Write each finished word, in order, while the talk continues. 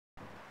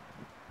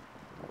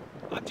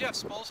Jeff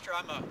Spoelstra.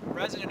 I'm a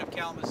resident of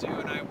Kalamazoo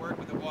and I work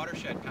with the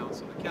Watershed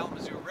Council, the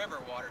Kalamazoo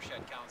River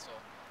Watershed Council.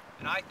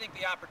 And I think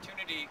the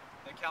opportunity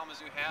that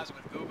Kalamazoo has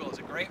with Google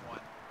is a great one.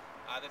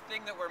 The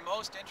thing that we're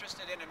most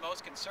interested in and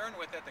most concerned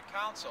with at the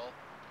council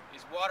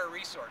is water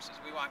resources.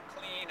 We want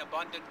clean,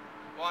 abundant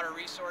water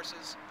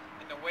resources,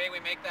 and the way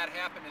we make that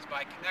happen is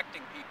by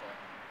connecting people.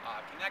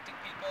 Connecting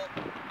people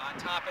on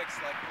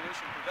topics like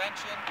pollution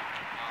prevention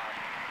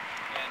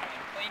and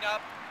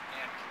cleanup,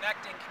 and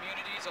connecting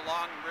communities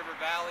along river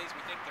valleys.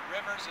 We think the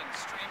rivers and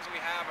streams we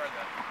have are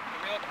the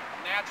real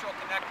natural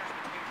connectors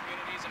between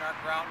communities, and our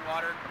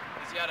groundwater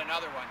is yet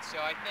another one.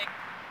 So I think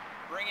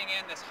bringing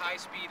in this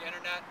high-speed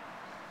internet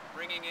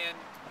brings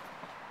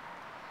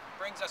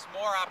us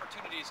more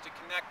opportunities to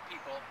connect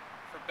people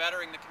for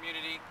bettering the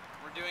community.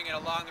 We're doing it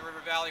along the river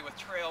valley with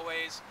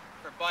trailways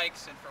for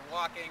bikes and for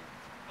walking,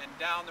 and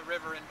down the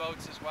river in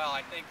boats as well.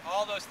 I think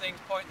all those things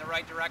point in the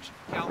right direction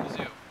for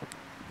Kalamazoo.